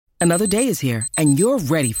Another day is here, and you're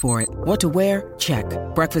ready for it. What to wear? Check.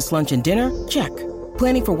 Breakfast, lunch, and dinner? Check.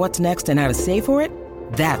 Planning for what's next and how to save for it?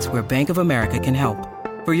 That's where Bank of America can help.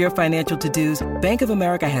 For your financial to-dos, Bank of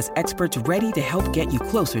America has experts ready to help get you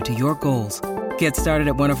closer to your goals. Get started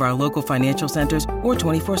at one of our local financial centers or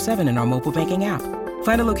 24/7 in our mobile banking app.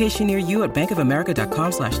 Find a location near you at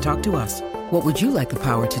bankofamerica.com/talktous. What would you like the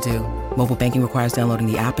power to do? Mobile banking requires downloading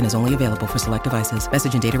the app and is only available for select devices.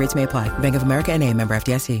 Message and data rates may apply. Bank of America N.A., member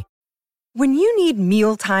FDIC. When you need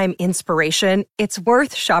mealtime inspiration, it's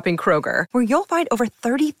worth shopping Kroger, where you'll find over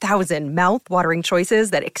 30,000 mouth-watering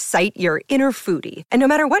choices that excite your inner foodie. And no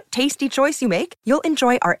matter what tasty choice you make, you'll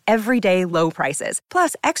enjoy our everyday low prices,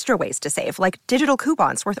 plus extra ways to save, like digital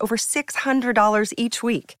coupons worth over $600 each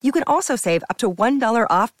week. You can also save up to $1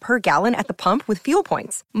 off per gallon at the pump with fuel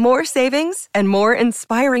points. More savings and more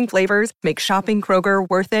inspiring flavors make shopping Kroger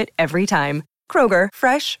worth it every time. Kroger,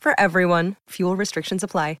 fresh for everyone. Fuel restrictions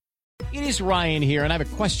apply. It is Ryan here, and I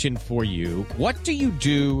have a question for you. What do you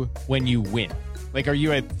do when you win? Like, are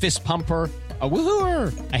you a fist pumper, a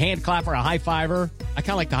woo-hooer, a hand clapper, a high-fiver? I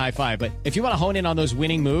kind of like the high-five, but if you want to hone in on those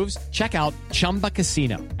winning moves, check out Chumba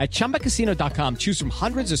Casino. At ChumbaCasino.com, choose from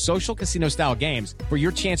hundreds of social casino-style games for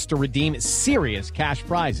your chance to redeem serious cash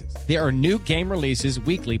prizes. There are new game releases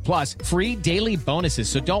weekly, plus free daily bonuses,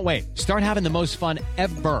 so don't wait. Start having the most fun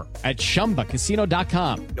ever at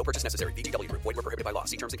ChumbaCasino.com. No purchase necessary. VGW Group. Void where prohibited by law.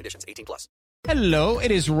 See terms and conditions. 18+. Hello,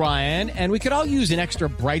 it is Ryan, and we could all use an extra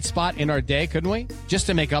bright spot in our day, couldn't we? Just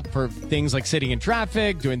to make up for things like sitting in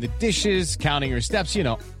traffic, doing the dishes, counting your steps, you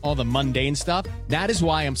know, all the mundane stuff. That is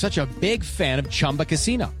why I'm such a big fan of Chumba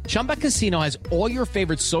Casino. Chumba Casino has all your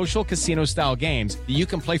favorite social casino-style games that you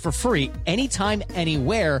can play for free anytime,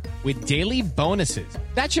 anywhere with daily bonuses.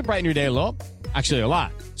 That should brighten your day a little. Actually, a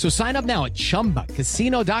lot. So sign up now at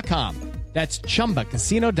ChumbaCasino.com. That's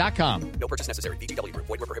ChumbaCasino.com. No purchase necessary. VGW Group.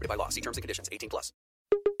 Void where prohibited by law. See terms and conditions. 18+.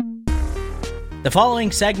 The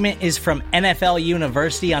following segment is from NFL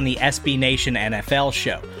University on the SB Nation NFL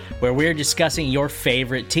show, where we're discussing your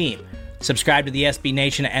favorite team. Subscribe to the SB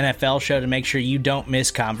Nation NFL show to make sure you don't miss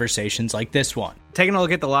conversations like this one. Taking a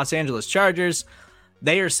look at the Los Angeles Chargers,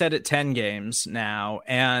 they are set at 10 games now,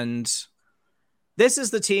 and this is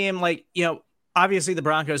the team, like, you know, obviously the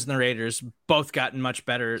Broncos and the Raiders both gotten much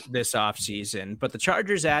better this offseason, but the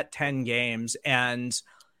Chargers at 10 games, and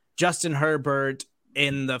Justin Herbert,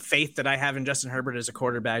 in the faith that I have in Justin Herbert as a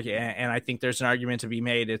quarterback, and I think there's an argument to be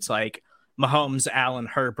made, it's like Mahomes, Allen,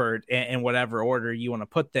 Herbert, in whatever order you want to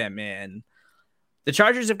put them in. The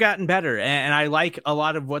Chargers have gotten better, and I like a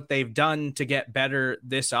lot of what they've done to get better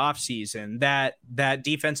this offseason. That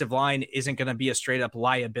defensive line isn't going to be a straight-up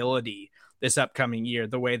liability this upcoming year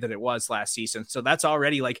the way that it was last season. So that's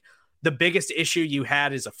already like the biggest issue you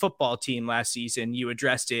had as a football team last season. You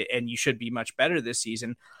addressed it, and you should be much better this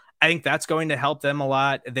season. I think that's going to help them a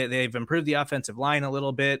lot. They've improved the offensive line a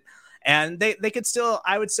little bit, and they could still,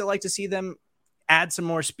 I would still like to see them add some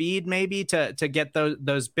more speed maybe to get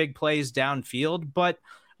those big plays downfield. But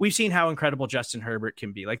we've seen how incredible Justin Herbert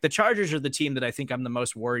can be. Like, the Chargers are the team that I think I'm the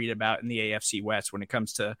most worried about in the AFC West when it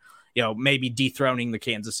comes to, you know, maybe dethroning the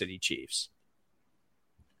Kansas City Chiefs.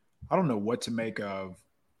 I don't know what to make of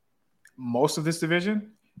most of this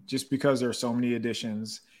division, just because there are so many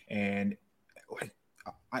additions, and like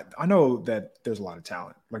I know that there's a lot of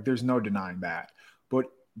talent. Like, there's no denying that. But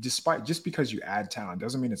just because you add talent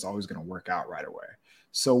doesn't mean it's always going to work out right away.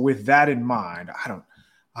 So with that in mind, I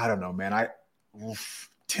don't know, man.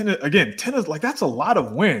 10 is like, that's a lot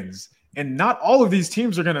of wins, and not all of these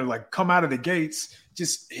teams are going to like come out of the gates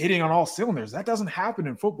just hitting on all cylinders. That doesn't happen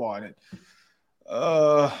in football. And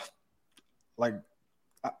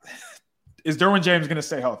is Derwin James going to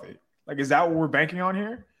stay healthy? Like, is that what we're banking on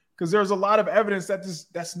here? Because there's a lot of evidence that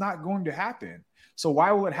that's not going to happen. So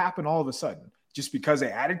why will it happen all of a sudden? Just because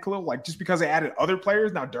they added Khalil? Like, just because they added other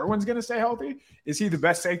players, now Derwin's going to stay healthy? Is he the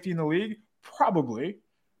best safety in the league? Probably.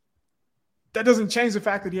 That doesn't change the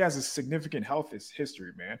fact that he has a significant health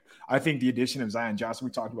history, man. I think the addition of Zion Johnson,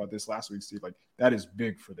 we talked about this last week, Steve, like, that is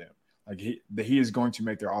big for them. Like, he is going to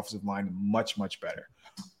make their offensive line much, much better.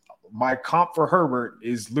 My comp for Herbert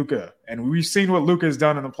is Luka, and we've seen what Luka has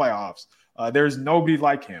done in the playoffs. There's nobody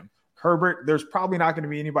like him. Herbert, there's probably not going to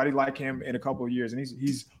be anybody like him in a couple of years, and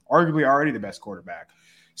he's arguably already the best quarterback.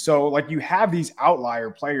 So, like, you have these outlier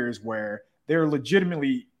players where they're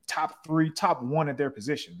legitimately top 3, top 1 at their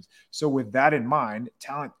positions. So with that in mind,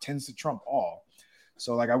 talent tends to trump all.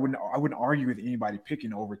 So, like, I wouldn't argue with anybody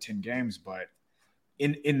picking over 10 games, but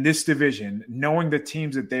in this division, knowing the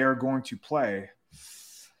teams that they are going to play,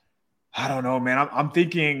 I don't know, man. I'm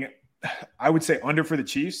thinking – I would say under for the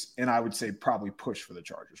Chiefs, and I would say probably push for the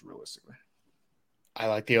Chargers, realistically. I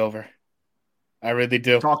like the over. I really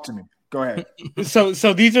do. Talk to me. Go ahead.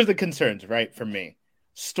 So these are the concerns, right, for me.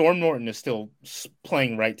 Storm Norton is still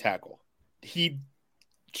playing right tackle. He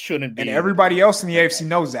shouldn't be. And everybody else in the AFC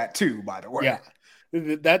knows that too, by the way. Yeah.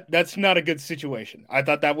 That's not a good situation. I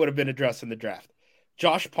thought that would have been addressed in the draft.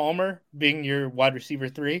 Josh Palmer being your wide receiver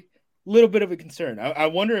 3, a little bit of a concern. I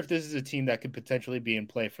wonder if this is a team that could potentially be in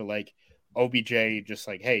play for like OBJ, just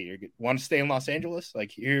like, hey, you want to stay in Los Angeles?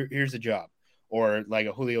 Like, here's a job. Or like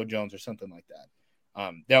a Julio Jones or something like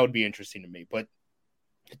that. That would be interesting to me. But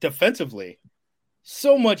defensively,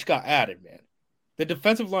 so much got added, man. The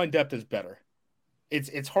defensive line depth is better.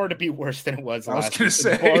 It's hard to be worse than it was last year.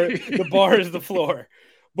 The bar is the floor.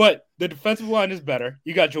 But the defensive line is better.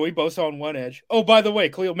 You got Joey Bosa on one edge. Oh, by the way,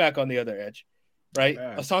 Khalil Mack on the other edge, right?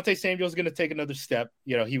 Asante Samuel is going to take another step.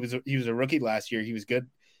 You know, he was a rookie last year. He was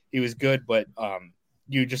good, but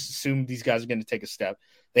you just assume these guys are going to take a step.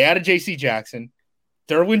 They added J.C. Jackson,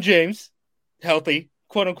 Derwin James, healthy,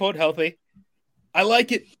 quote unquote healthy. I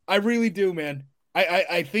like it. I really do, man.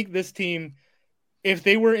 I think this team, if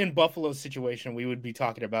they were in Buffalo's situation, we would be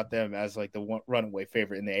talking about them as like the runaway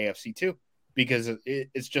favorite in the AFC too, because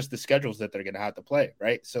it's just the schedules that they're going to have to play,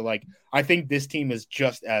 right? So like, I think this team is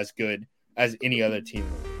just as good as any other team.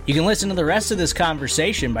 You can listen to the rest of this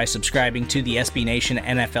conversation by subscribing to the SB Nation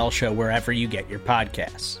NFL show wherever you get your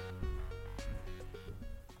podcasts.